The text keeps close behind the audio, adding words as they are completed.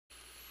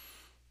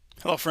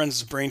Hello friends,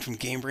 this is Brain from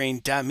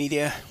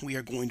GameBrain.media. We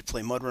are going to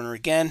play Mudrunner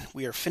again.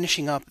 We are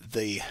finishing up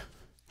this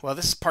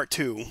is part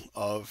 2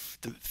 of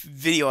the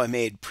video I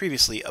made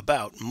previously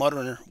about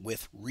Mudrunner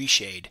with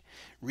Reshade.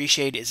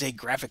 Reshade is a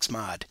graphics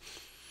mod.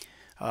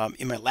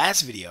 In my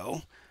last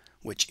video,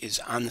 which is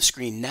on the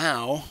screen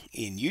now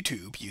in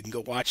YouTube, you can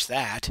go watch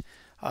that,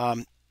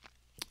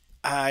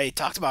 I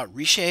talked about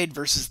Reshade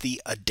versus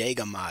the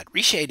Adega mod.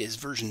 Reshade is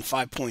version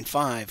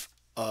 5.5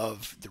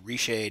 of the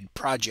Reshade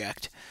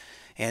project,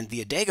 and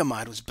the Adega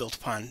mod was built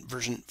upon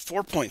version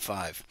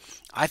 4.5.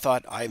 I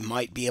thought I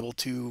might be able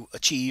to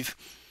achieve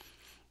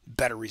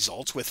better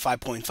results with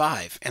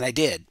 5.5, and I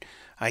did.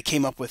 I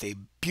came up with a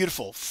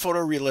beautiful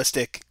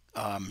photorealistic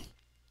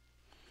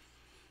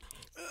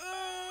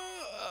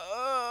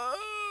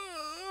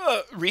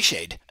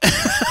Reshade.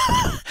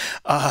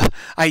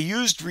 I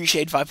used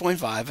Reshade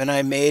 5.5 and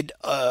I made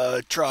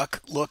a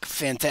truck look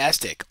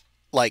fantastic.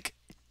 Like,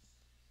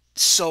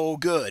 so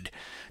good.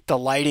 The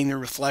lighting, the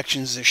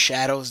reflections, the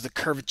shadows, the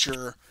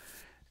curvature,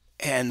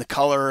 and the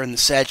color, and the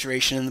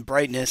saturation, and the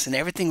brightness, and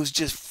everything was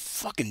just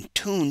fucking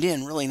tuned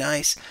in really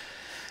nice.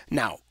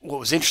 Now, what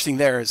was interesting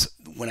there is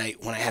when I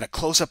had a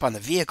close-up on the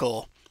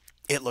vehicle,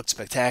 it looked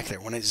spectacular.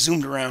 When I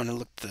zoomed around and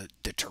looked at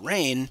the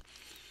terrain,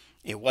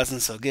 it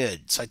wasn't so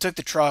good. So I took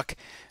the truck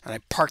and I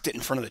parked it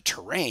in front of the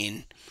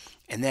terrain,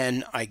 and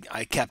then I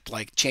kept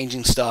like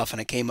changing stuff, and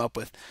I came up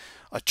with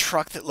a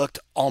truck that looked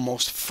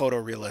almost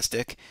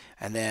photorealistic,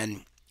 and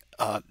then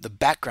the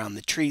background,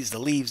 the trees, the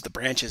leaves, the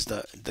branches,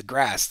 the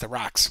grass, the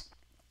rocks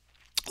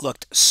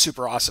looked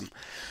super awesome.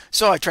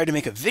 So I tried to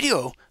make a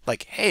video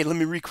like, hey, let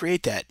me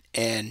recreate that.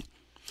 And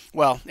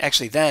well,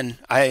 actually then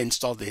I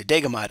installed the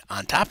Adega mod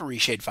on top of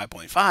Reshade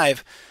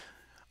 5.5,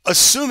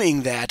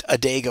 assuming that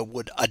Adega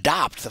would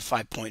adopt the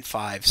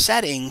 5.5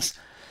 settings,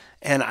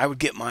 and I would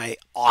get my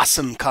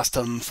awesome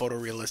custom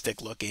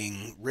photorealistic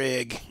looking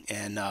rig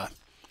and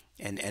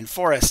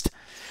forest,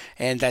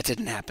 and that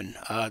didn't happen.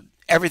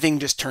 Everything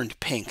just turned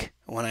pink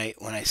when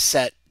I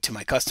set to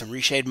my custom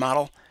Reshade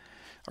model,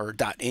 or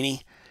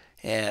 .ini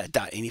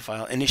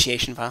file,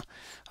 initiation file,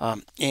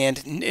 and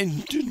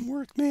it didn't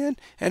work, man,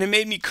 and it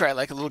made me cry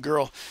like a little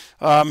girl.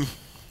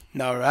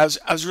 No, I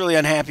was really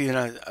unhappy,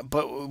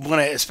 but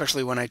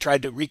especially when I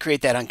tried to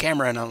recreate that on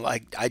camera, and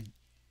I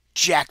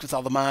jacked with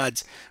all the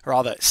mods or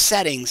all the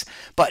settings.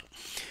 But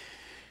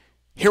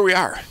here we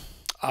are,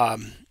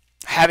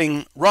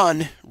 having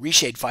run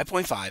Reshade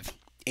 5.5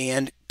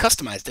 and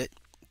customized it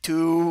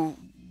to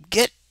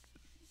get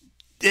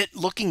it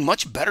looking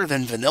much better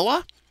than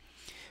vanilla,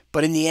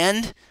 but in the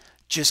end,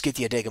 just get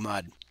the Adega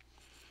mod.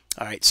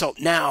 All right, so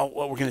now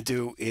what we're going to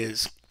do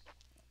is,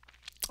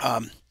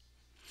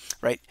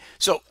 right,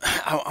 so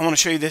I want to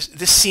show you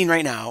this scene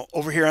right now.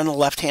 Over here on the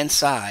left-hand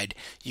side,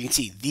 you can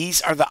see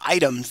these are the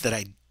items that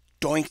I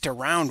doinked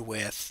around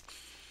with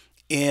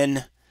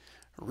in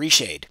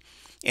Reshade.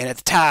 And at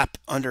the top,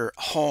 under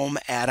Home,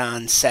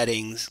 Add-on,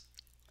 Settings,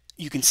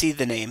 you can see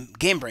the name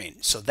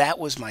GameBrain. So that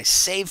was my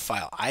save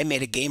file. I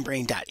made a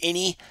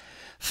GameBrain.ini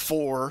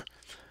for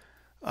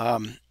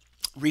Reshade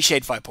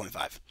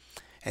 5.5.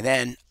 And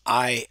then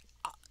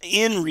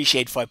in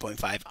Reshade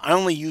 5.5, I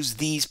only use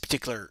these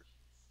particular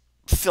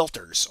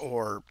filters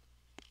or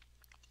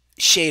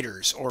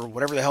shaders or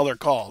whatever the hell they're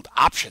called,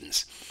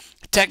 options.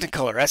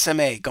 Technicolor,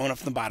 SMA, going up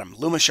from the bottom,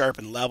 Luma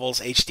Sharpen,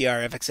 Levels,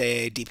 HDR,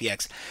 FXAA,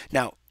 DPX.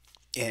 Now,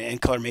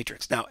 and Color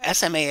Matrix. Now,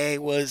 SMAA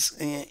was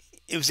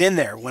it was in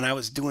there when I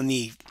was doing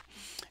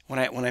when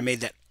I made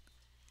that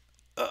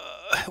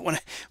when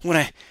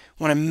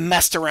I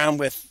messed around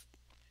with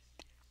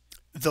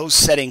those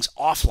settings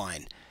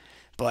offline.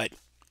 But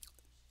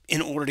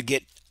in order to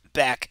get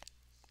back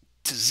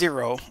to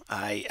zero,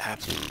 I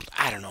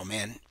don't know,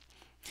 man.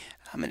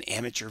 I'm an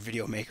amateur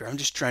video maker. I'm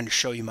just trying to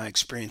show you my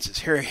experiences.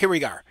 Here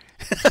we are.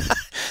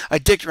 I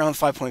dicked around with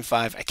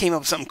 5.5. I came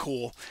up with something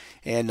cool,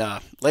 and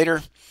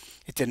later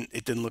it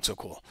didn't look so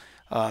cool.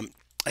 I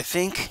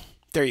think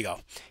there you go.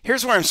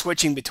 Here's where I'm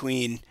switching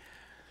between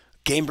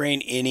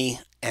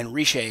GameBrain.ini and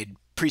Reshade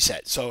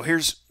preset. So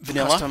here's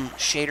vanilla custom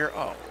shader.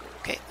 Oh,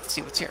 okay. Let's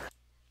see what's here.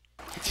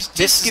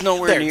 This is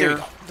nowhere near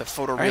the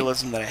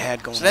photorealism that I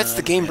had going on. So that's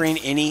the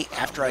GameBrain.ini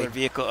after I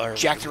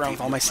jacked around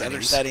with all my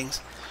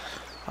settings.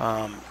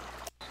 Applied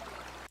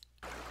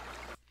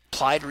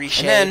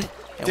Reshade. And then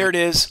there it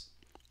is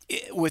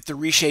with the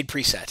Reshade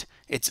preset.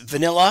 It's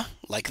vanilla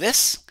like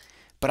this,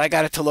 but I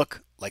got it to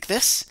look like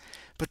this.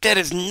 But that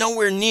is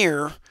nowhere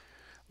near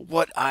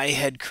what I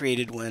had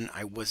created when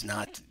I was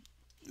not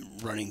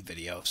running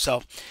video.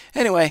 So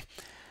anyway,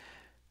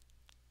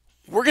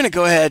 we're going to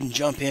go ahead and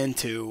jump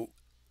into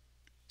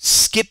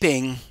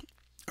skipping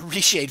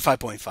Reshade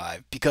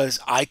 5.5 because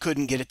I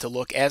couldn't get it to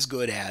look as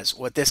good as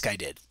what this guy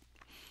did.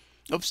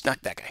 Oops,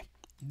 not that guy.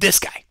 This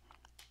guy.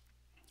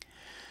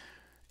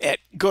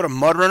 Go to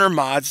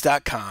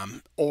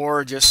mudrunnermods.com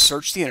or just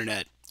search the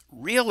internet.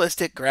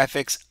 Realistic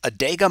graphics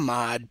Adega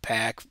mod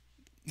pack.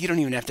 You don't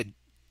even have to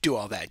do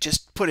all that.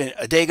 Just put in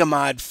Adega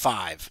mod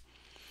 5.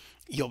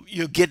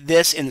 You'll get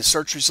this in the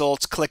search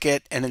results. Click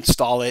it and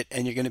install it,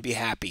 and you're going to be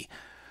happy.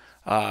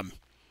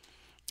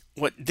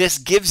 what this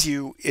gives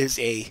you is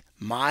a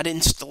mod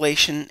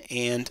installation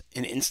and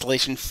an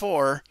installation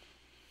for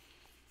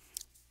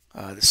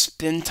the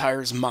Spin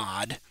Tires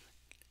mod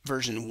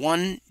version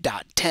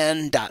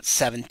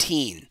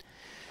 1.10.17.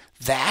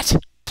 That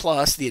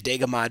plus the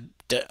Adega mod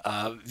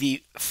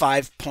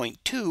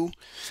v5.2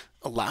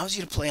 allows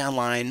you to play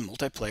online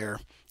multiplayer,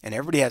 and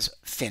everybody has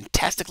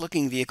fantastic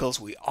looking vehicles.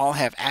 We all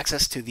have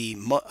access to the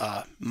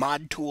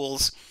mod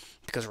tools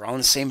because we're all in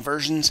the same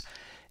versions,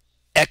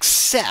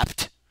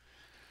 except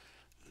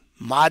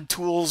mod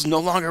tools no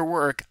longer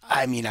work.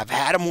 I mean, I've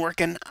had them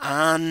working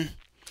on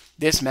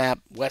this map,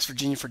 West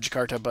Virginia for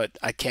JAKARTA, but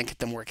I can't get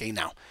them working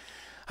now.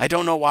 I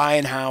don't know why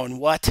and how and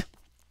what,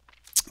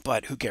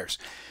 but who cares?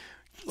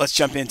 Let's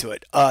jump into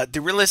it.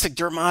 The realistic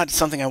dirt mod is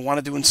something I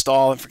wanted to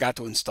install and forgot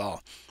to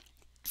install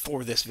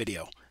for this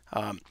video.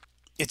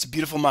 It's a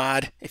beautiful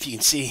mod. If you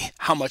can see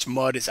how much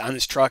mud is on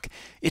this truck,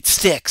 it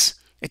sticks.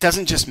 It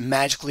doesn't just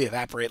magically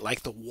evaporate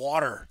like the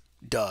water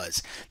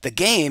does. The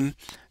game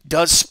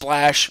does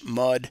splash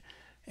mud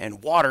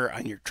and water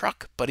on your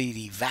truck, but it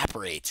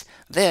evaporates.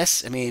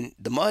 This, I mean,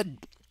 the mud,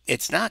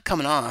 it's not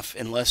coming off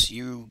unless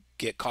you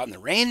get caught in the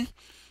rain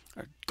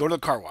or go to the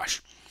car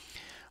wash.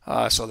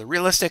 So the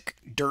realistic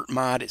dirt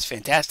mod is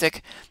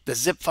fantastic. The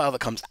zip file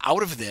that comes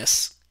out of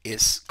this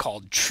is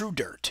called True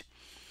Dirt.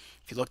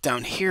 If you look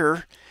down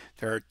here,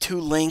 there are 2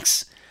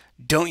 links.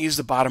 Don't use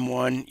the bottom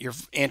one. Your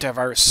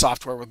antivirus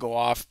software will go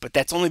off, but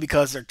that's only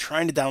because they're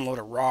trying to download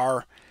a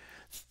RAR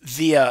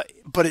via,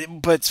 but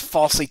it's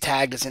falsely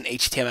tagged as an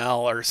HTML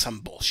or some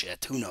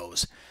bullshit. Who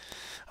knows?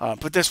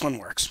 But this one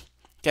works.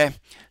 Okay,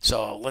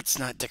 so let's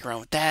not dick around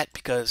with that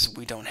because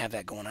we don't have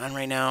that going on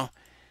right now.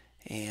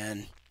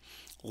 And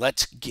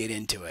let's get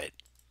into it.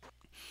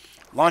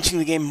 Launching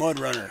the game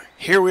Mudrunner.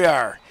 Here we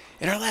are.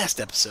 In our last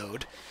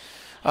episode,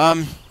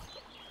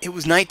 it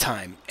was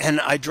nighttime,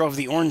 and I drove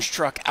the orange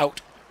truck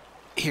out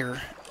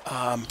here,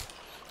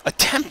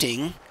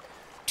 attempting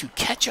to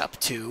catch up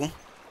to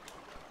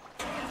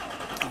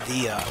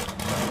the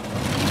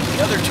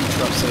other 2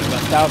 trucks that I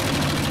left out.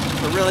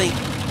 But really,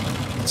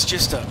 it's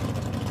just a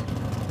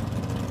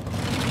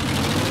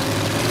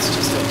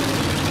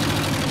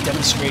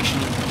demonstration.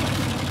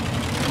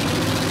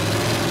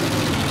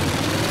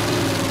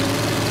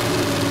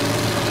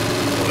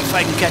 If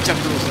I can catch up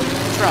to those other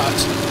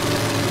trucks.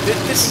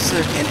 This is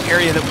an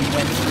area that we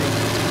went through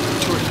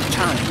 2 or 3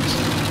 times,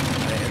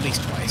 at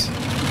least twice.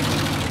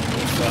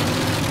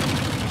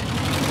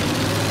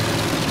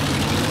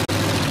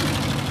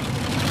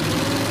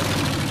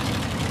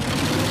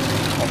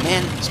 Oh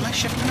man, is my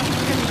shifter not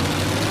working?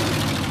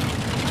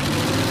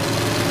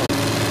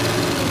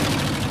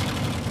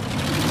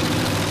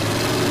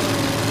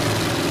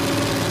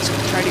 So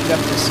we'll try to get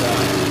up this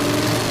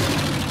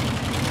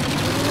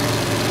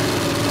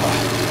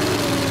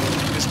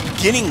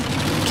beginning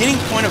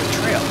point of a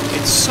trail.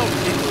 It's so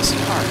ridiculously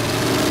hard.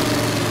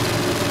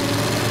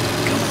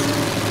 Come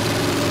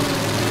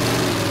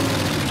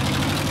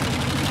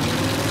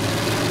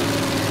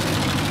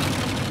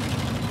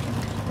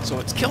on. So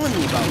what's killing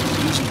me about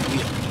using the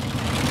wheel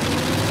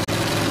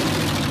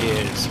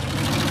is,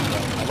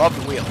 well, I love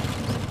the wheel,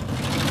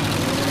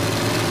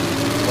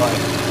 but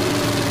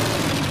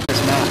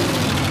this map,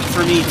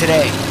 for me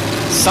today,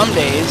 some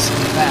days in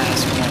the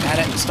past when I've had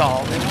it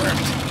installed, it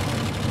worked.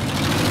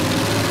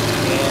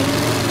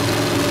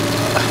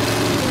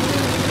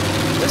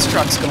 This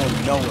truck's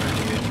going nowhere,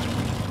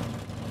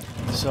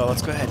 dude. So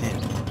let's go ahead and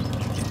hit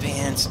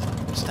advance.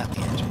 Stop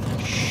the engine.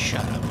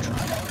 Shut up,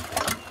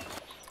 truck.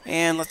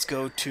 And let's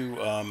go to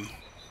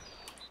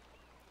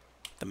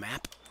the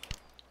map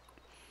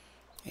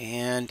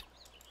and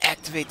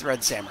activate the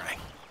Red Samurai.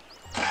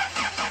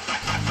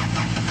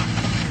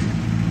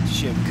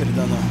 Shit, we could have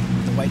done the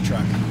white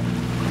truck.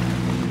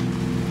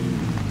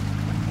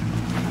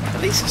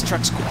 At least this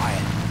truck's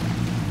quiet.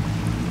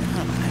 I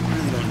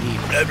really don't need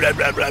blah blah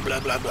blah blah blah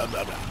blah blah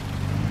blah blah.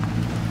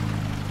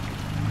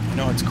 I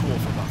know it's cool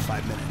for about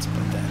 5 minutes,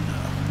 but then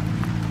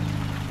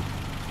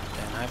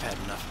I've had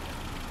enough of it.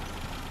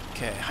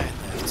 Okay, high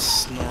lift,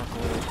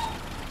 snorkel.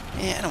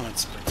 Yeah, I don't want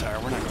to split tire.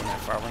 We're not going that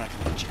far. We're not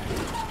going to eject.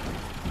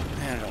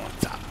 I don't want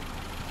to top.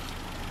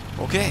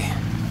 Okay.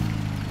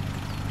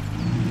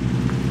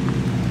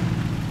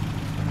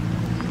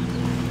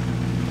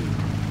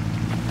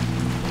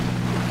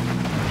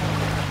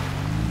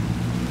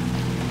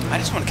 I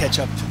just want to catch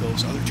up to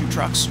those other 2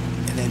 trucks,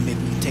 and then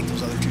maybe we can take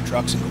those other 2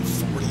 trucks and go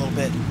forward a little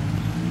bit.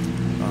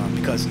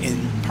 Because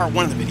in part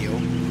 1 of the video,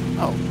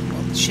 oh,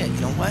 well, shit,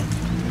 you know what?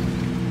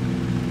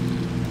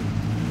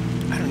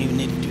 I don't even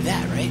need to do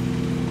that, right?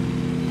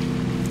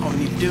 All we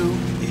need to do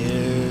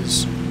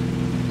is...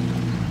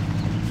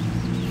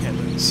 Yeah,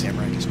 look at the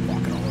Samurai just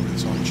walking all over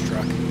this orange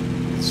truck.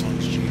 This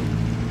orange Jeep.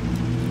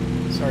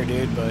 Sorry,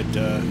 dude, but,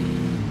 you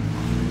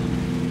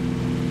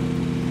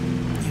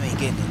ain't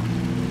getting it.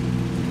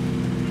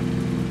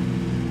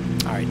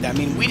 Alright, I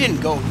mean, we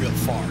didn't go real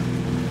far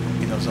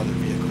in those other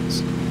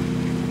vehicles.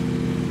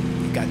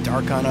 It got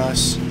dark on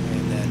us,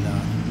 and then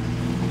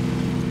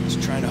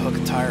just trying to hook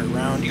a tire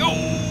around. Yo!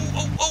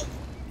 Oh, oh!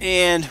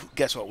 And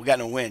guess what? We got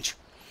no winch.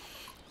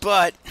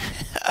 But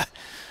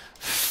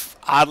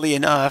oddly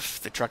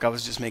enough, the truck I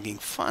was just making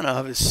fun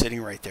of is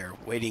sitting right there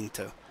waiting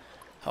to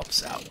help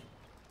us out.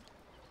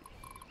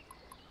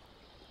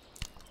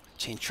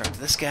 Change truck to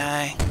this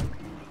guy.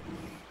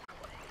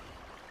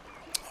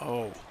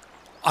 Oh,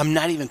 I'm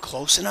not even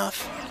close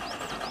enough?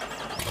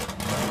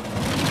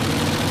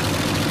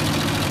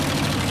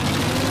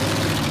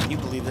 Can you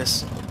believe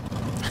this?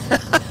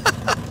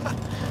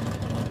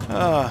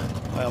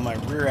 Well, my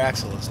rear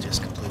axle is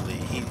just completely,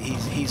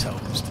 he's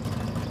hosed.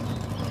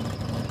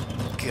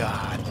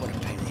 God, what a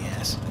pain in the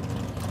ass.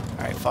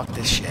 Alright, fuck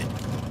this shit.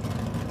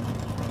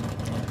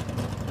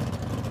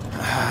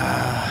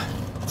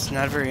 It's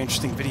not a very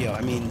interesting video.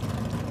 I mean,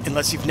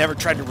 unless you've never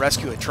tried to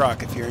rescue a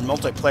truck, if you're in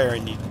multiplayer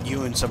and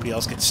you and somebody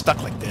else get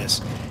stuck like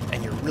this,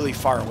 and you're really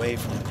far away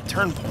from the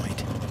turn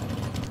point,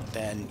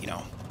 then, you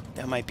know,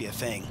 that might be a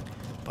thing.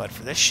 But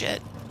for this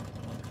shit,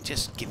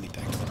 just give me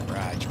back to the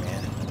garage,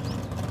 man.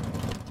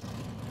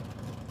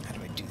 How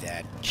do I do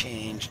that?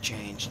 Change,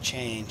 change,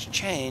 change,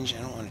 change.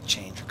 I don't want to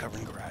change. Recover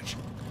in garage.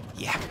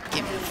 Yeah,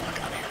 get me the fuck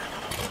out of here.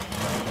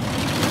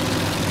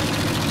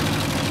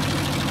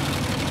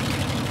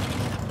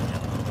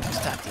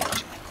 Stop the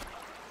engine.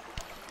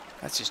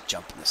 Let's just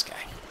jump in this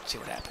guy. See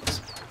what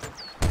happens.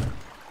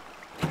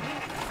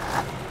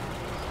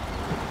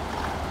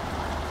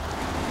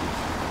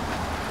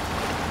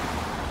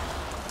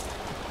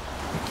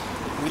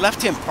 We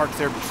left him parked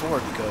there before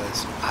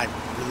because I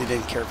really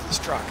didn't care for this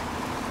truck.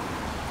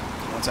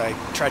 Once I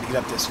tried to get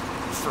up this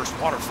first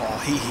waterfall,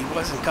 he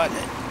wasn't cutting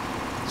it.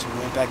 So we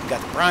went back and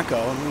got the Bronco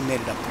and we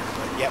made it up there.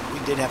 But yep, we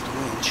did have to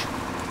winch.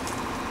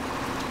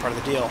 It's part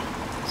of the deal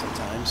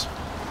sometimes.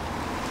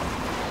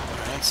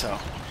 Alright, so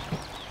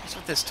here's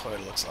what this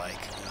Toyota looks like.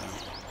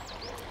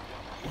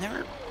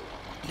 Never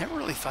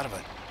really thought of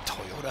a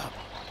Toyota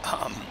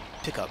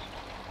pickup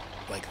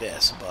like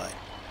this, but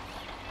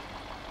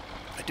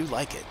I do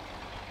like it.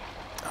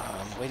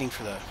 Waiting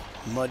for the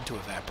mud to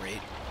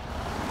evaporate.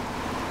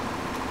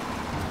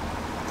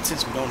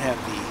 Since we don't have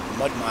the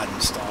mud mod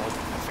installed,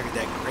 I figured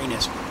that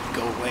grayness would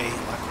go away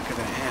a lot quicker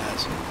than it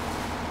has.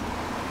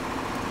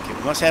 Okay,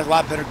 we must have a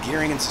lot better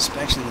gearing and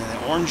suspension than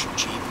the orange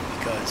Jeep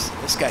because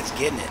this guy's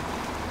getting it.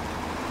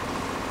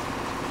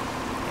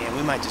 And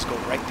we might just go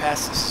right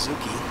past the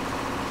Suzuki.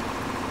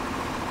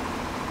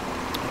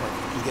 Or if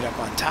we can get up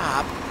on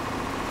top,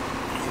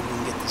 maybe we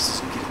can get the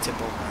Suzuki to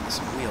tip over onto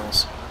some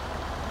wheels.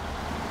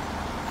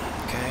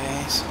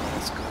 Okay, so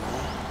let's go.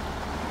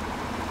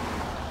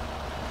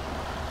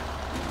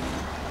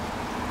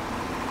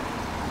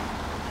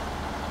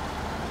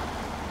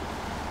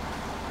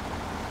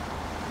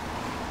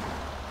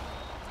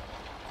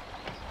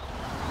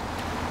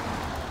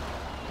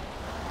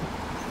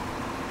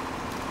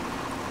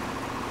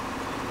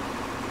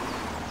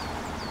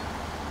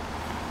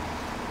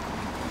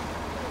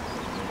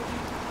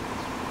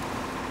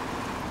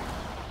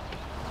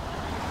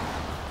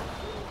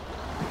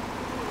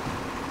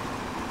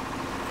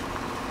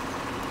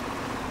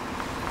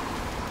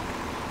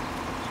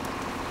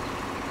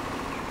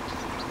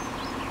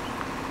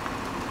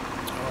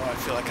 I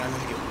feel like I'm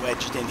going to get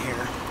wedged in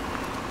here.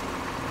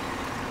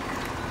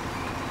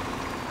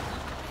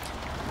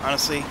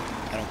 Honestly,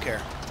 I don't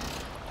care.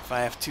 If I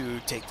have to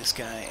take this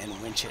guy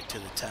and winch it to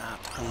the top,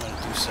 I'm going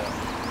to do so.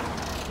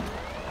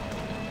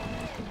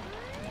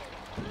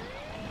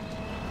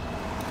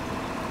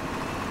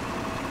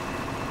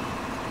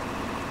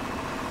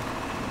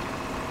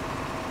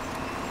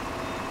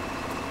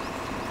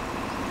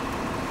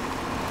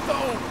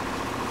 Oh!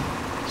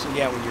 So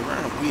yeah, when you're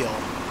running a wheel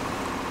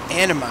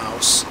and a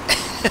mouse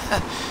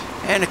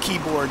and a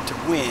keyboard to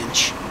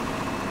winch,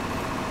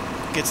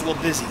 it gets a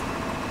little busy. Oh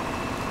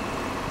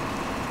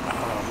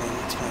man,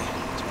 what's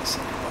my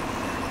second button?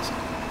 There it is.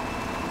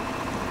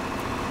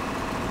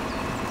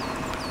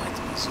 I'd like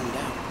to be zoomed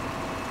out.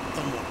 A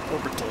little more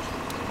orbital.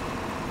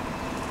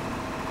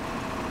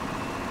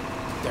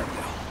 There we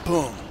go.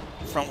 Boom.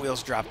 Front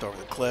wheels dropped over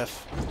the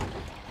cliff.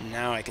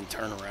 Now I can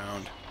turn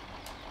around.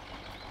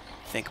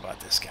 Think about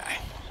this guy.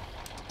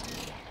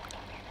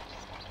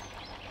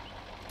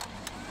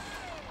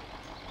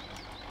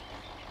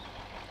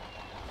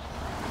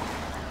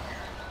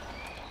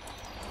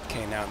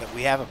 Okay, now that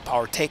we have a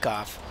power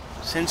takeoff,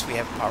 since we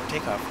have a power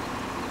takeoff,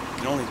 we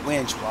can only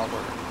winch while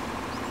we're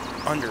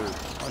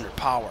under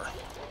power.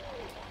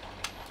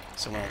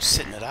 So when we're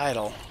sitting at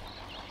idle,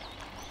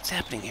 what's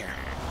happening here?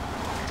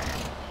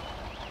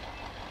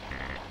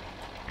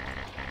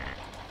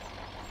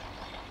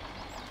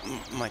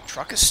 My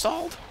truck is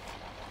stalled?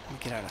 Let me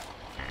get out of...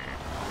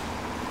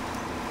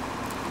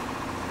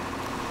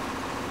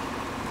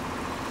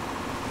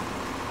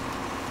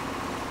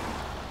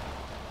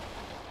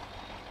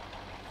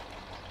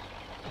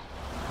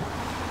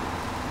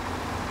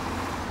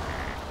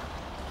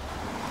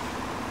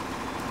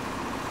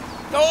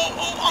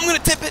 Oh, I'm going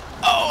to tip it.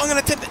 Oh, I'm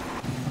going to tip it.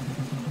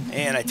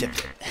 And I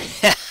tipped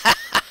it.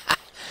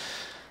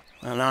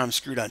 Well, now I'm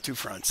screwed on two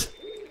fronts.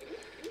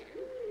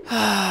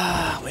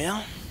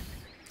 Well,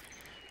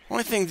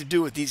 only thing to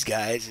do with these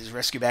guys is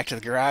rescue back to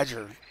the garage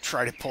or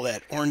try to pull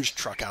that orange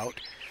truck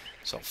out.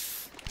 So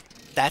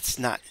that's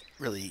not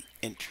really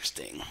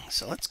interesting.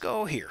 So let's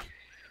go here.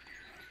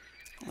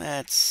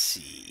 Let's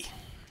see.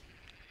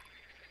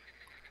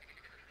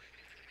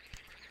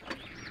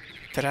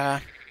 Ta-da.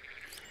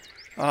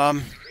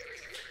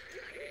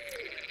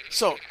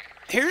 So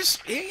here's,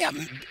 yeah,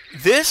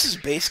 this is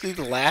basically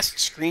the last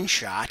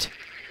screenshot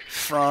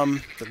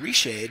from the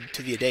Reshade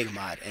to the Adega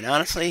mod. And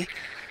honestly,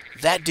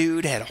 that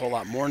dude had a whole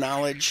lot more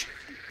knowledge.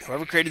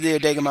 Whoever created the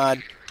Adega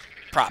mod,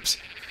 props.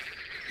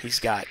 He's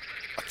got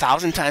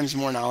 1,000 times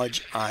more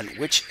knowledge on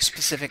which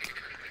specific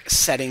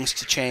settings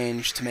to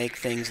change to make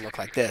things look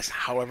like this.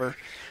 However,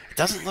 it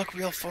doesn't look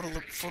real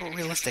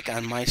photorealistic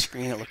on my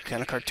screen. It looked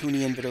kind of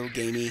cartoony and video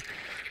gamey,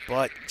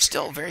 but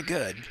still very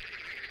good.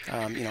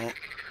 You know,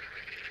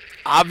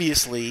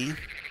 obviously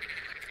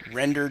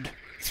rendered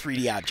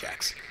 3D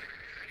objects,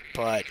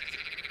 but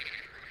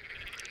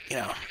you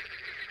know,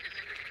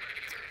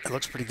 it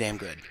looks pretty damn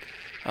good.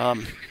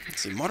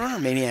 Let's see,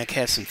 Mudrunner Maniac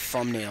has some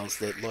thumbnails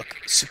that look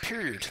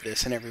superior to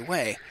this in every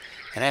way,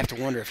 and I have to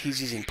wonder if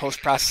he's using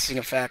post-processing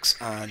effects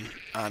on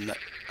the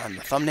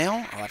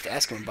thumbnail. I'll have to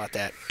ask him about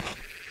that,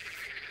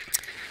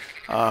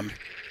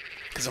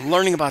 because I'm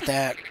learning about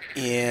that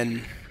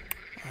in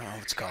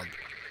what's it called,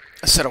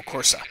 Assetto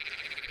Corsa.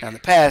 Now in the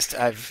past,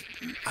 I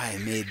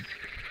made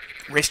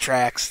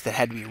racetracks that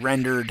had to be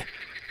rendered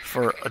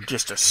for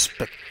just a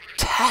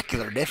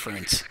spectacular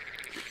difference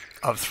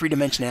of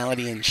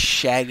three-dimensionality and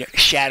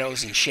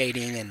shadows and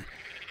shading and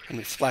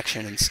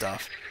reflection and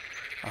stuff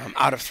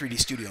out of 3D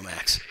Studio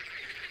Max.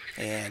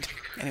 And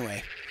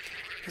anyway,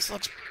 this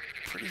looks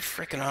pretty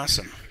freaking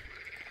awesome.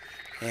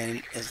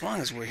 And as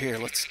long as we're here,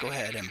 let's go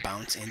ahead and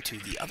bounce into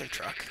the other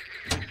truck.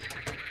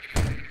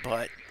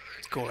 But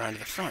let's go around to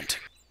the front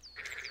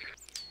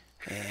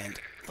and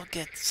look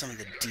at some of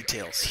the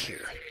details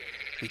here.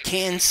 We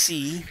can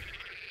see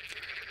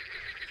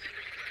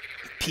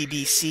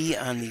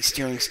PBC on the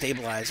steering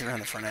stabilizer on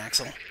the front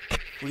axle.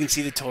 We can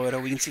see the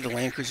Toyota, we can see the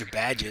Land Cruiser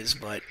badges,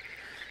 but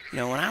you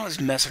know, when I was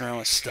messing around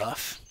with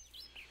stuff,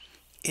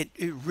 it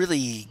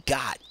really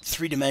got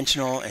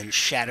three-dimensional and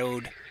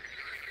shadowed,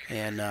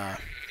 and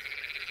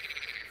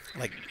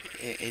like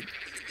it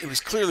was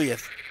clearly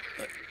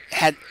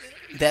had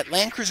that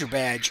Land Cruiser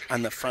badge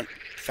on the front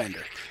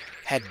fender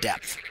had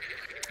depth.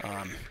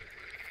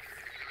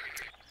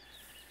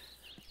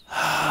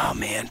 Oh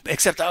man,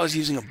 except I was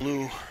using a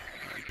blue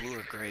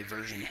or gray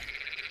version.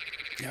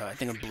 Yeah, I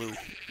think a blue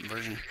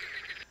version.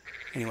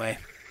 Anyway,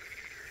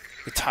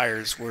 the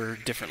tires were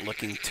different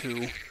looking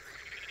too,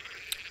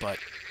 but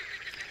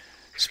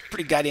it's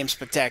pretty goddamn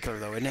spectacular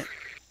though, isn't it?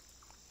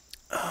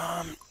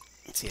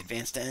 Let's see,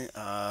 advanced,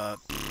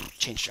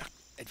 change shock,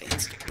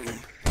 advanced, boom,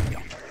 there we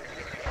go.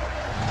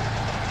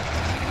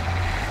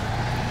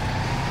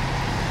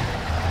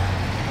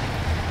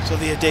 So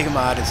the Adega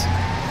mod is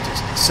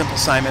just a simple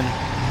Simon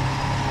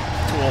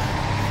tool.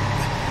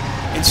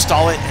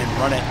 Install it and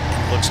run it,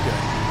 and it looks good.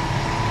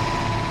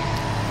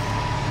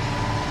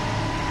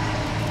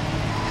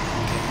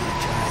 Okay, I'm going to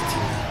try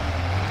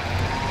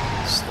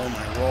to slow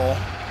my roll.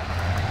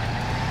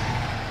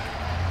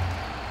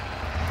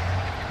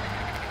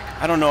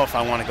 I don't know if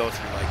I want to go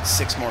through like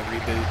 6 more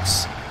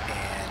reboots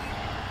and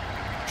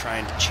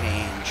trying to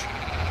change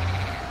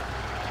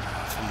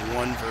from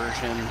one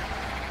version.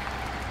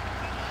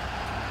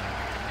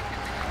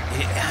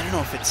 I don't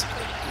know if it's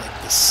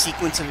like the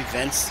sequence of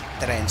events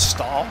that I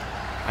install.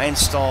 I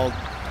installed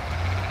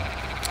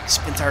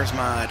Spintar's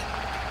mod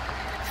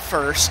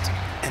first,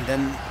 and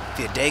then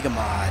the Adega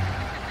mod,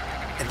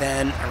 and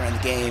then I ran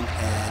the game,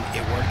 and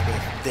it worked with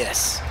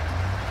this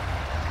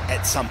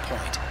at some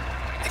point.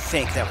 I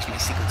think that was my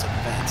sequence of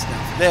events.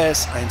 Now for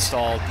this, I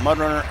installed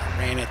Mudrunner, I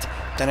ran it,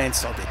 then I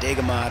installed the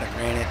Adega mod, I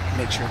ran it,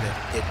 make sure that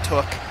it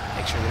took,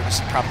 make sure that it was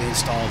properly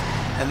installed,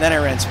 and then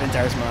I ran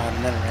Spintar's mod,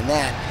 and then I ran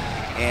that.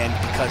 And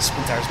because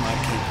Spintar's mod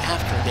came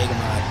after Adega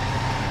mod,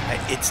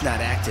 it's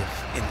not active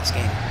in this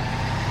game.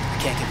 I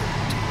can't get it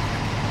to it.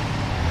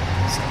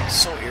 So it's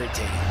so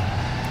irritating.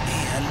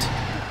 And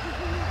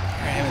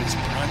we're having this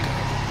Bronco.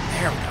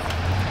 There we go.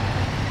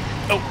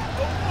 Oh.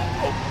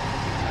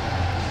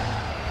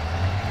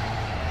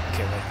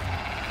 Okay, wait.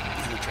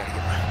 Let me try to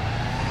get my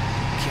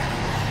camera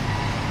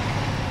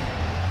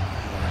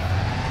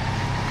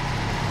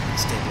more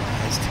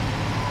stabilized.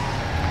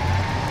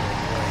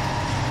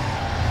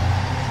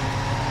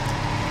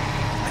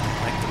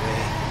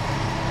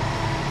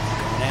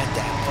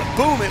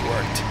 Boom, it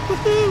worked.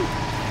 Woohoo!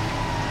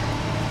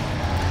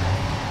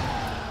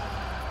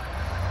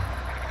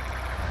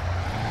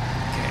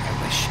 Okay, I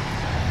wish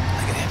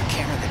I could have a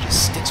camera that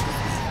just sticks with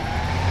me.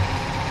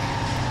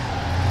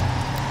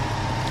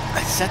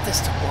 I set this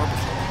to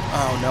orbital.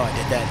 Oh no, I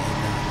did that in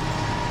the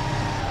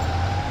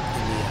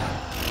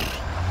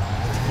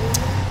what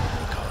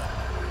do you call it?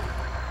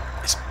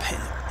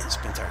 In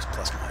Spintar's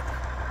Plus mod.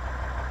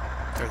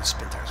 Or the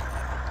Spintar's mod.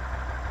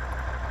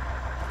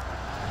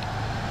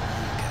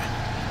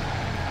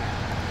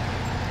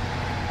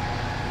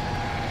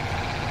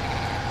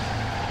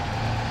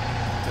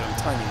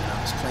 When I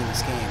was playing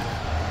this game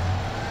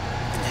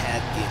and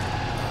had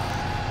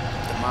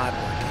the mod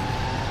working,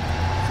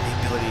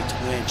 ability to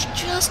winch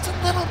just a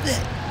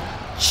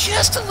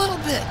little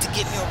bit to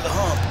get me over the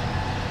hump.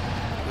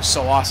 It was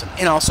so awesome.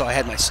 And also I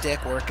had my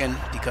stick working,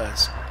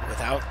 because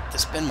without the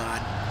spin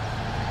mod,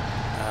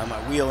 my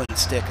wheel and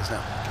stick is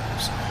not working.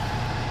 So.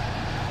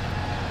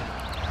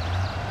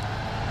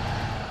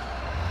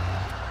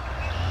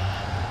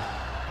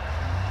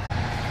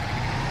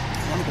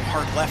 I want to go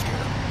hard left here.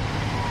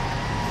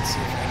 Let's see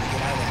if I can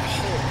get out of that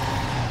hole.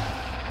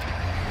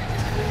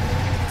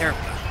 There we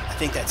go. I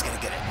think that's going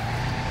to get it.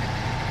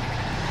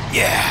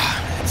 Yeah.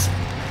 That's it.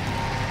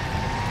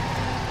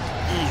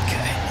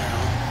 Okay, now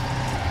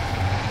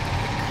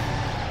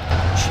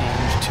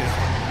change to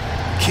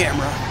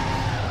camera.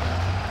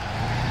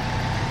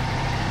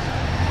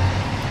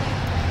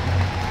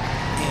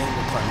 And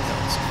we'll climb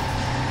hills.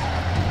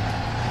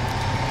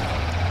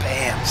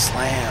 Bam,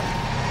 slam.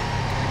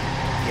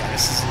 Yeah,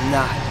 this is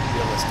not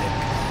realistic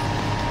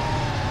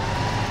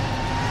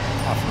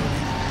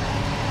off-roading.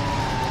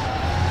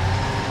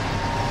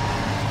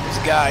 There's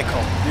a guy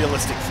called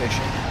Realistic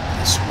Fishing.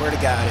 I swear to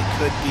God, it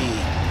could be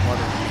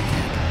Mudrunner.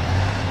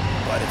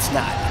 But it's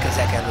not, because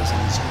that guy lives in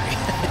Missouri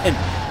and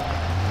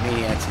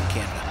Maniac's in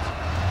Canada.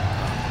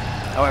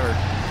 However,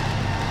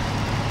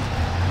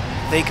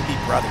 they could be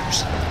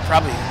brothers,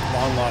 probably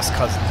long-lost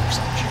cousins or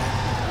some shit.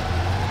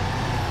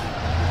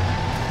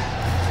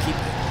 Keep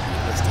it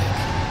realistic.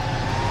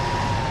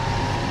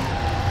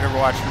 You ever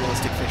watch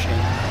Realistic Fishing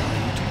on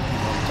YouTube? You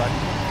know what I'm talking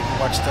about? You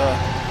ever watch the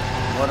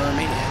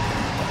Mudrunner?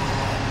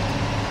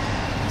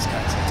 These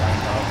guys are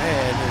talking about,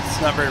 hey,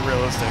 it's not very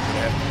realistic, but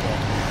I have to go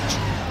too much.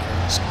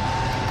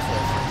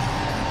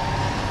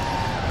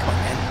 Come on,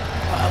 man.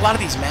 A lot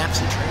of these maps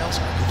and trails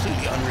are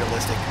completely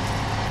unrealistic.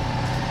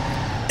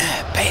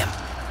 Bam!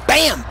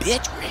 Bam,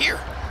 bitch! We're here!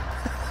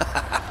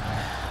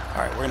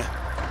 Alright, we're gonna...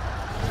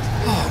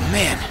 Oh,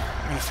 man.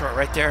 We're gonna throw it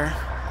right there.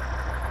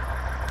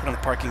 Put on the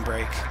parking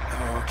brake.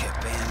 Okay,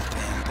 bam,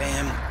 bam,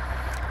 bam.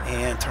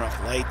 And turn off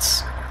the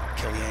lights.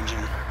 Kill the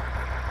engine.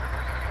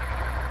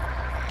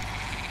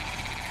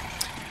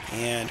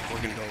 And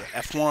we're gonna go to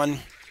F1.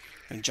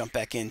 And jump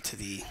back into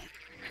the...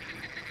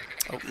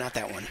 Oh, not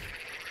that one.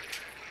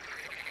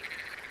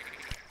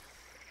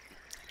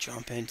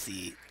 Jump into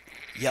the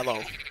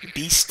yellow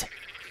beast.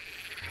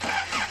 Turn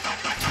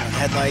on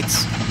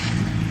headlights.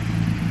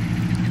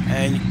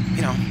 And,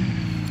 you know,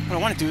 what I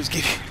want to do is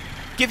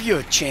give you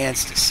a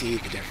chance to see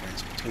the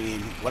difference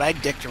between what I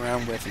dicked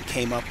around with and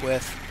came up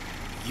with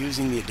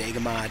using the Adega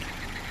mod,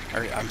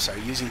 or I'm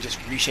sorry, using just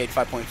Reshade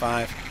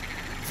 5.5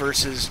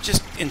 versus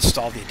just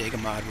install the Adega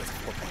mod with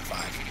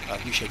 4.5,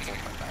 Reshade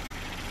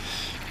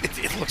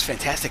 4.5. It looks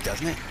fantastic,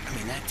 doesn't it? I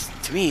mean,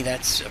 to me,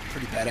 that's a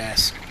pretty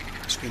badass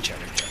screenshot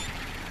right there.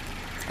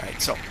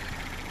 Alright, so here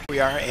we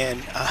are,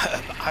 and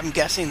I'm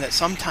guessing that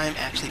some time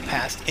actually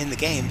passed in the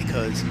game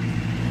because I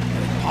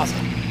didn't pause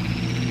it.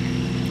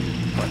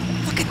 But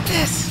look at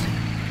this!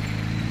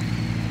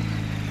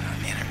 Oh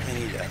man, I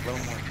really need a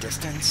little more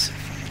distance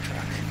from the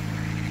truck.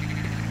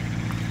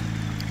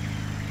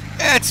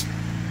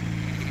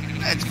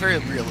 That's very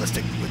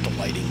realistic with the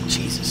lighting.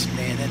 Jesus,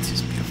 man, that's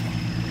just beautiful.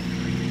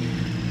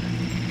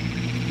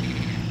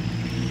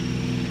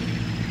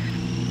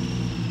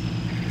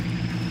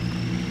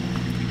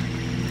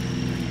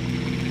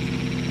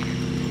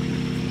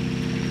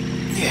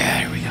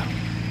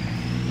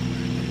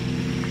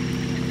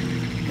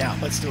 Now,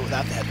 let's do it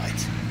without the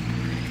headlights.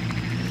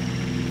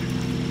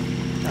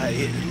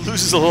 It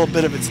loses a little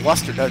bit of its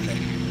luster, doesn't it?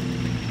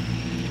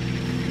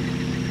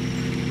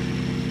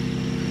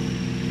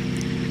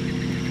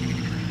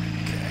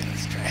 Okay,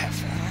 let's try half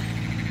throttle.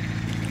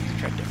 Let's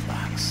try diff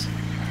locks.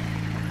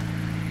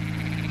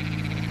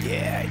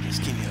 Yeah,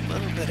 just give me a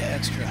little bit of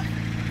extra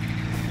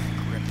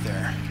grip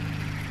there.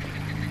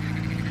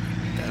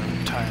 That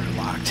old tire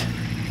locked.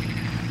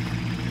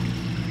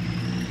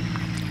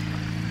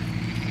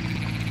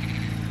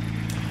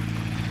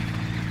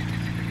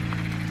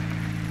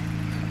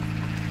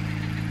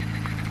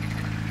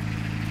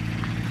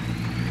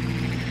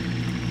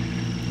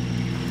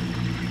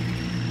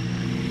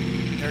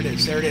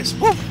 There it is.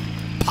 Woo!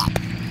 Pop!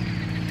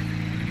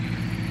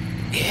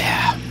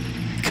 Yeah!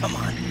 Come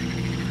on.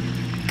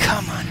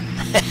 Come on.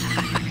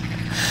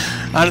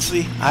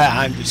 Honestly,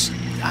 I'm just...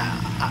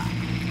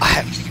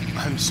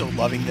 I'm so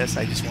loving this.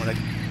 I just want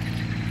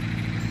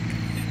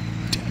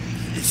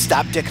to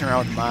stop dicking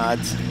around with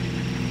mods.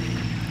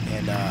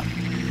 And, I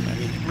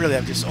mean, really,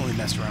 I've just only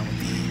messed around with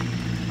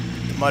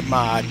the mud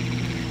mod,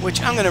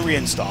 which I'm going to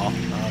reinstall.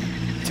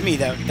 To me,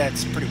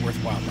 that's a pretty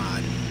worthwhile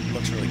mod. It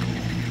looks really cool.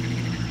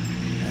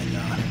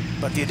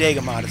 But the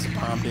Adega mod is a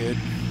bomb, dude.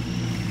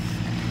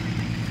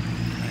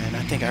 And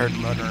I think I heard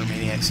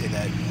Mudrunner say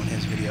that in one of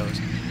his videos.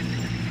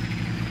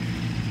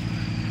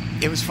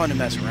 It was fun to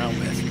mess around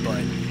with,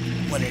 but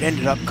when it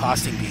ended up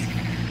costing me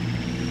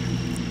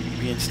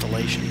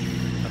reinstallation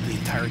of the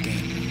entire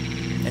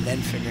game, and then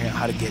figuring out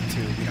how to get to,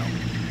 you know,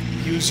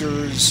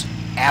 users,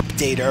 app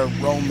data,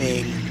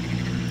 roaming,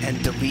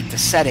 and delete the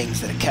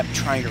settings that it kept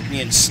trying to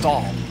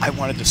reinstall, I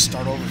wanted to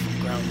start over from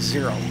ground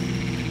zero.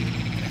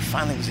 And I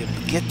finally was able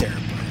to get there.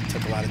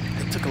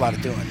 It took a lot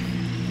of doing.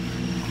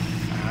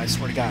 I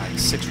swear to God,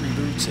 6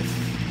 reboots,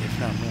 if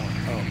not more.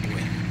 Oh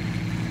boy.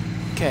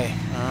 Okay,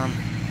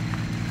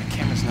 my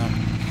camera's not.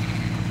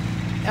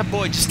 That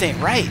boy just ain't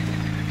right.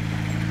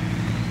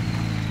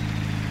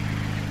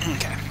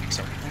 Okay,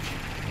 so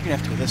we're gonna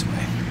have to go this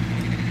way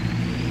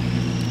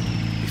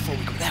before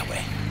we go that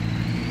way.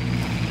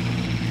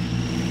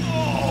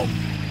 Oh,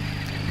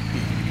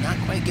 not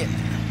quite getting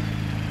there.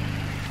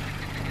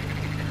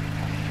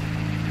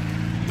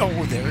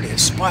 Oh, there it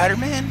is.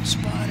 Spider-Man.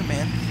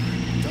 Spider-Man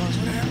does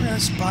whatever a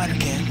spider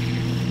can.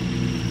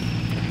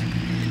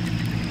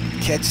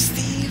 Catches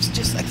thieves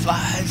just like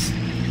flies.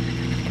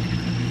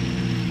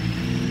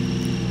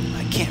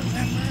 I can't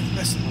remember the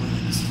rest of the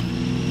words.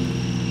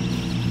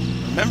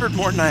 Remembered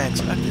more than I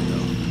expected,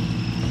 though.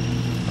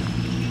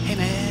 Hey,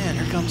 man,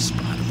 here comes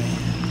Spider-Man.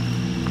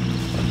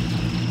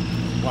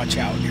 Watch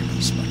out, here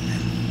comes Spider-Man.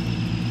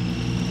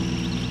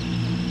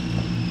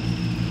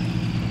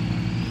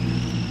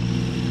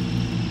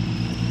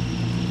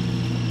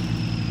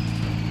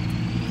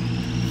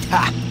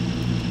 Ha!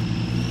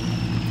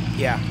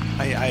 Yeah,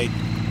 I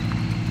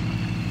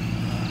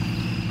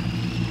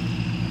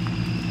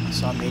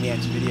saw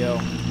Maniac's video,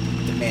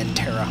 the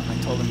Mantera. I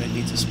told him it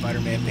needs a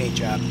Spider-Man paint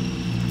job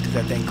because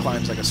that thing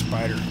climbs like a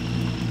spider.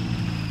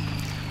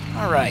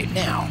 Alright,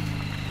 now,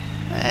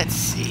 let's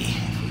see.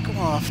 If we go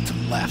off to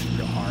the left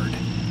real hard, I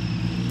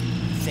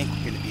think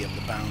we're going to be able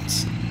to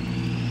bounce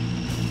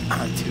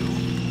onto...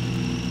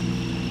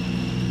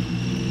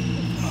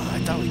 I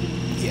thought we'd,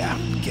 yeah,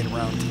 get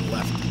around to the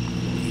left a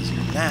little easier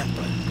than that,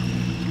 but...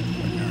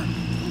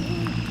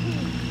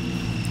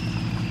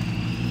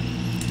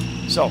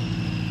 So,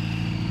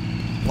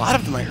 a lot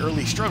of my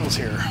early struggles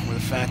here were the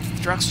fact that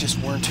the trucks just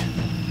weren't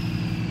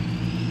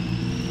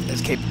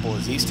as capable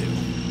as these two.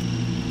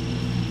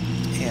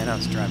 And I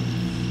was driving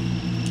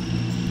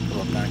a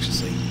little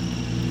obnoxiously.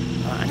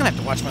 I'm gonna have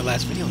to watch my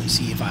last video and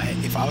see if I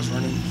was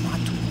running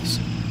mod tools.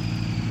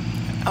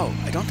 Oh,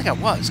 I don't think I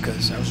was,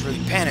 because I was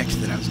really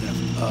panicked that I was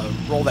gonna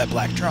roll that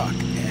black truck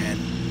and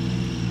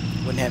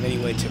wouldn't have any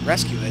way to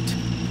rescue it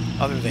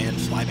other than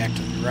fly back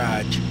to the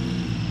garage.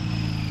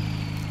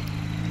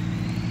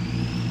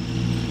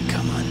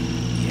 Come on.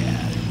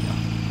 Yeah, there we go.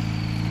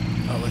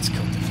 Oh, let's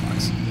kill the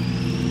flux.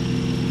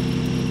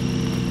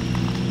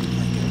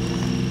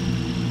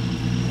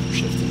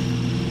 Shifting.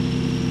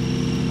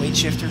 Weight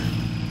shifter.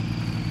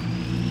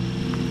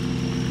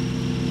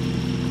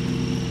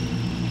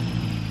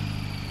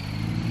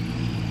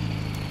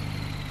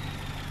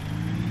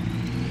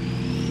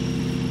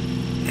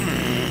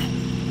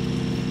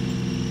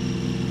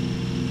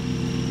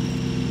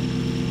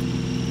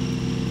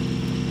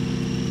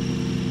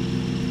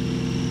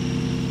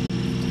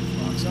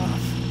 Flux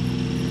off.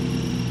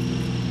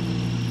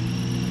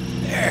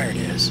 There it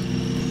is.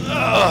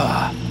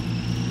 Ugh.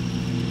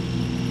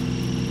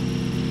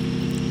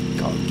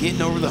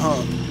 Getting over the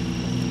hump.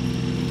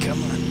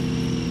 Come on.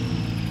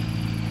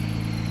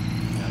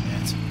 Oh,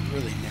 man, it's a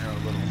really narrow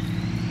little...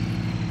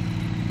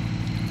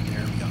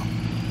 There we go.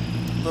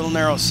 Little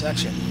narrow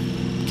section.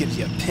 Gives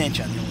you a pinch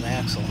on the old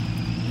axle.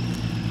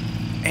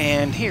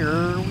 And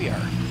here we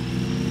are.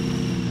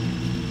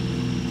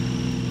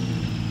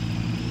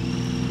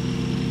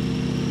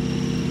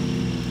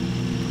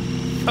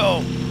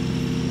 Oh.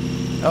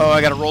 Oh,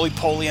 I got a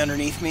roly-poly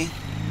underneath me.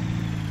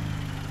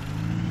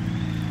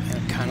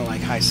 Kind of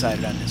like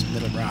high-sided on this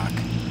middle rock.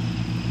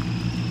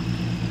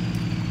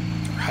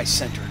 Or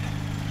high-centered.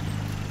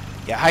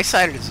 Yeah,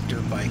 high-sided is a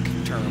dirt bike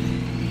term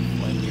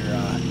when you're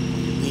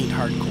leaned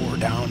hardcore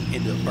down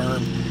into a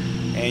berm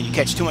and you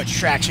catch too much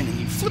traction and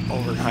you flip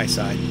over and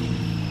high-side.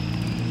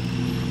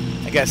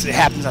 I guess it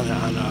happens on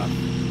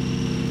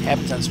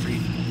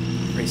street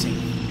racing,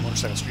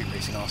 motorcycle street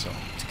racing also,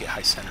 to get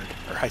high-centered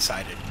or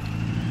high-sided.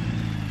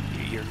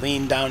 You're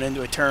leaned down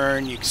into a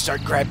turn, you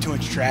start grab too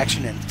much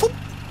traction and whoop,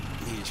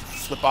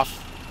 flip off,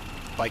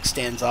 bike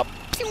stands up,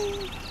 pew,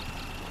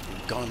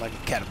 and going like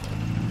a catapult.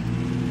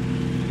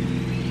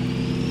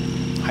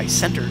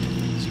 High-centered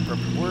is the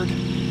appropriate word.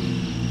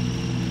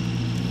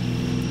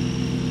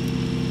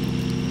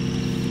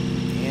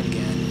 And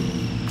again.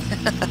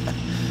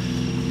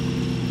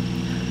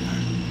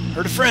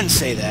 Heard a friend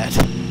say that.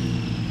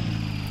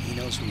 He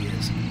knows who he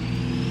is.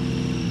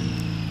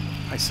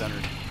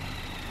 High-centered.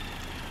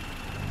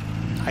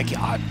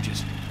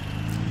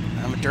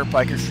 I'm a dirt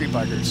biker, street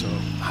biker, so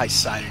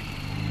high-sided.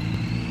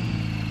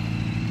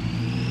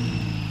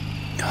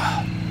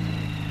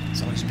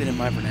 It's always been in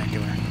my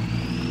vernacular.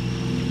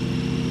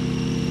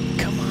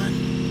 Come on.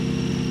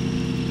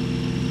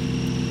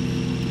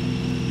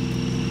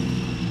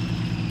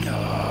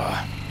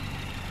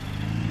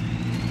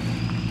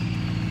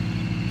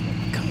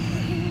 Come on.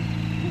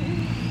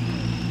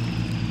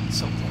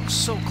 So close,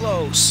 so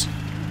close.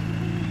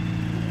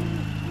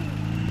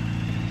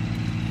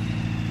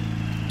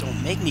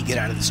 Don't make me get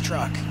out of this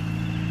truck.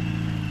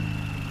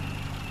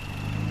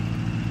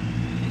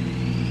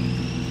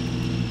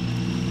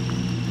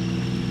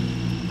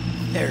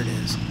 There it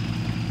is.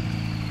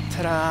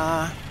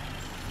 Ta-da!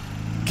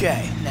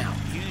 Okay, now,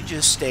 you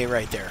just stay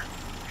right there.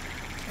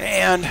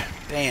 And,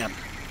 bam.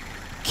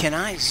 can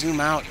I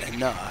zoom out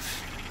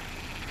enough?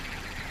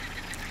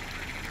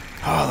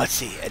 Oh, let's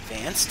see.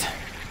 Advanced.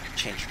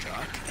 Change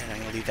truck. And I'm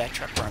going to leave that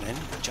truck running.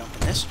 Jump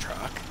in this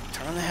truck.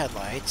 Turn on the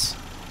headlights.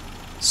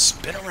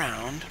 Spin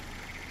around.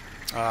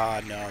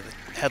 No, the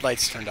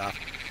headlights turned off.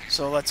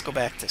 So let's go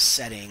back to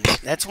settings.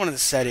 That's one of the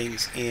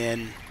settings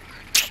in...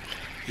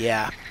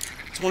 Yeah.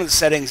 It's one of the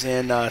settings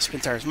in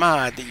Spintire's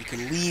mod that you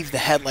can leave the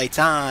headlights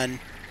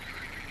on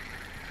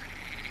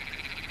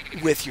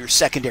with your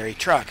secondary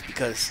truck,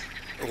 because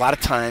a lot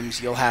of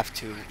times you'll have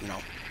to, you know...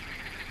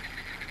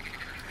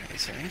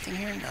 Is there anything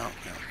here? No,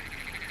 no.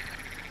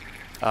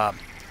 A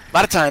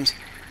lot of times,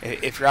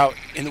 if you're out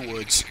in the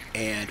woods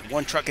and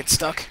one truck gets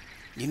stuck,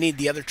 you need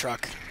the other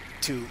truck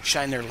to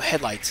shine their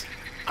headlights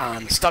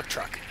on the stuck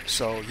truck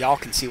so y'all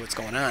can see what's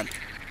going on.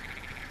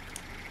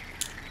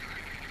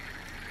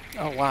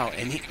 Oh, wow.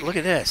 And look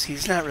at this.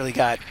 He's not really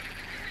got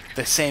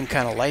the same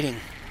kind of lighting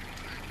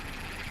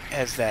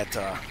as that,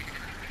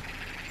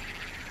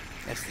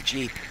 as the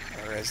Jeep,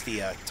 or as the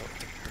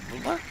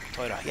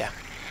Toyota. Yeah.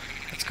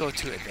 Let's go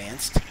to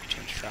advanced.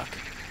 Change truck.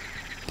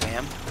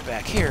 Bam. We're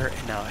back here,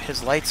 and now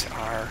his lights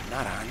are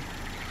not on.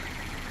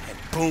 And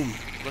boom.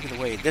 Look at the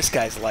way this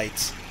guy's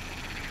lights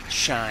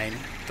shine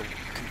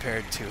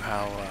compared to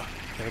how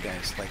the other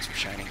guy's lights are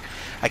shining.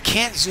 I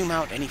can't zoom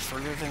out any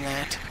further than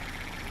that,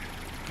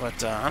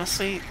 but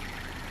honestly,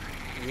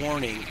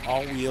 warning,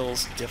 all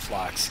wheels diff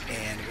locks,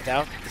 and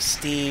without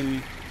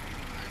Steam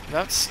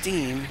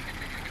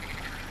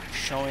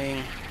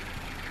showing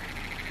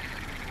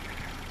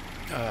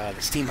the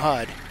Steam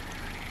HUD,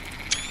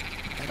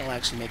 that'll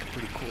actually make a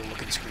pretty cool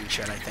looking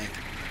screenshot, I think.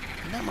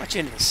 I'm not much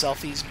into the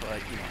selfies,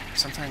 but you know,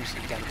 sometimes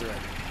you gotta do it.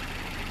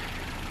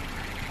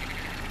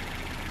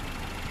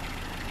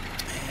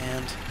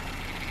 And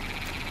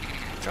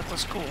the truck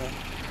looks cool.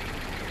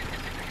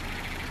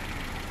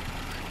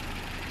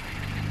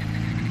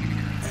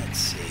 Let's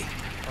see.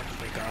 Park and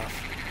brake off.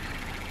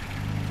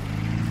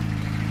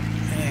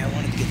 Hey, I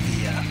wanted to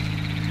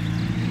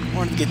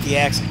get the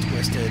axle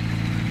twisted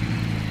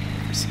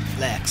for some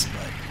flex,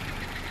 but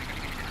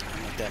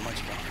I'm not that much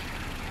of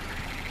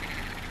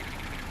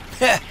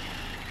a...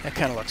 That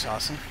kind of looks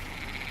awesome.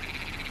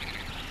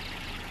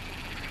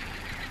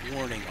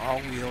 Warning, all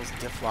wheels,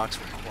 diff locks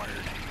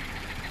required.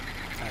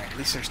 Alright, at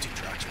least there's two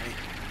trucks,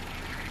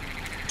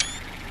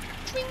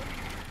 right?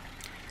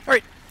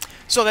 Alright,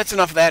 so that's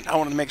enough of that. I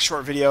wanted to make a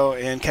short video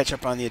and catch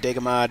up on the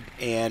Adega mod.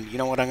 And you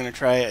know what I'm going to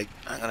try?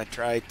 I'm going to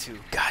try to...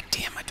 God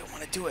damn, I don't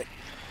want to do it.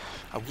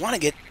 I want to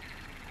get...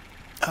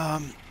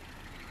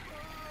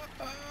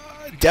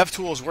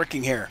 DevTools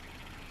working here.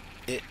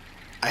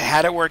 I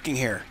had it working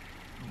here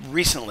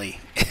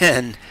recently,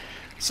 and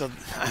so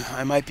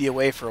I might be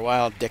away for a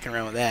while dicking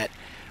around with that.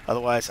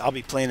 Otherwise, I'll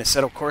be playing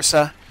Assetto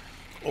Corsa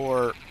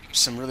or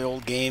some really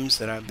old games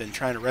that I've been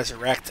trying to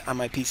resurrect on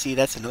my PC.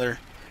 That's another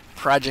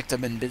project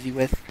I've been busy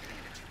with,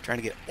 trying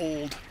to get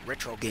old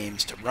retro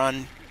games to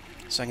run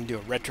so I can do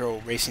a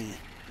retro racing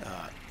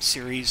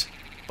series.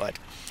 But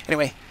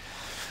anyway,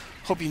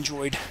 hope you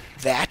enjoyed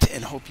that,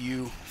 and hope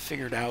you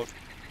figured out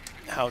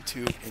how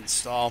to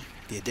install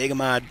the Adega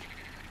mod,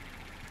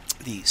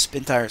 the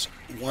Spintire's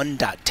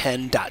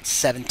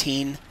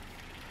 1.10.17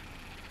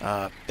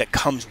 that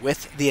comes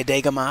with the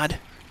Adega mod.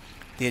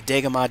 The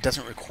Adega mod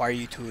doesn't require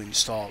you to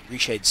install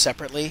Reshade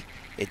separately.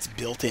 It's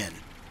built in.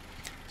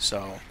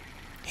 So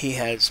he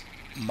has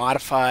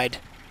modified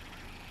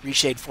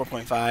Reshade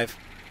 4.5,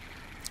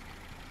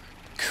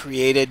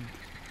 created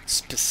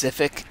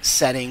specific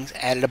settings,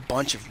 added a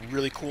bunch of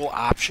really cool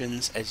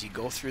options. As you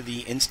go through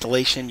the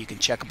installation, you can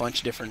check a bunch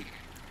of different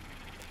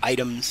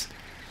items.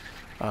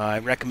 I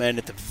recommend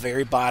at the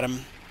very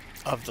bottom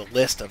of the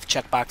list of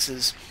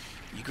checkboxes,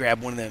 you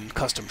grab one of them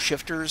custom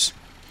shifters.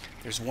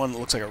 There's one that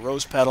looks like a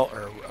rose petal,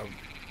 or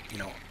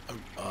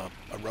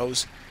a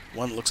rose.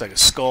 One that looks like a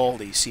skull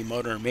that you see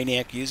Mudrunner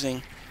Maniac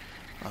using.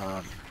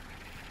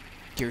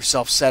 Get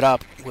yourself set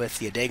up with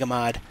the Adega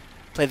mod.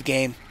 Play the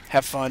game,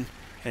 have fun,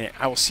 and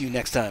I will see you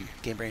next time.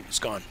 GameBrain is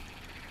gone.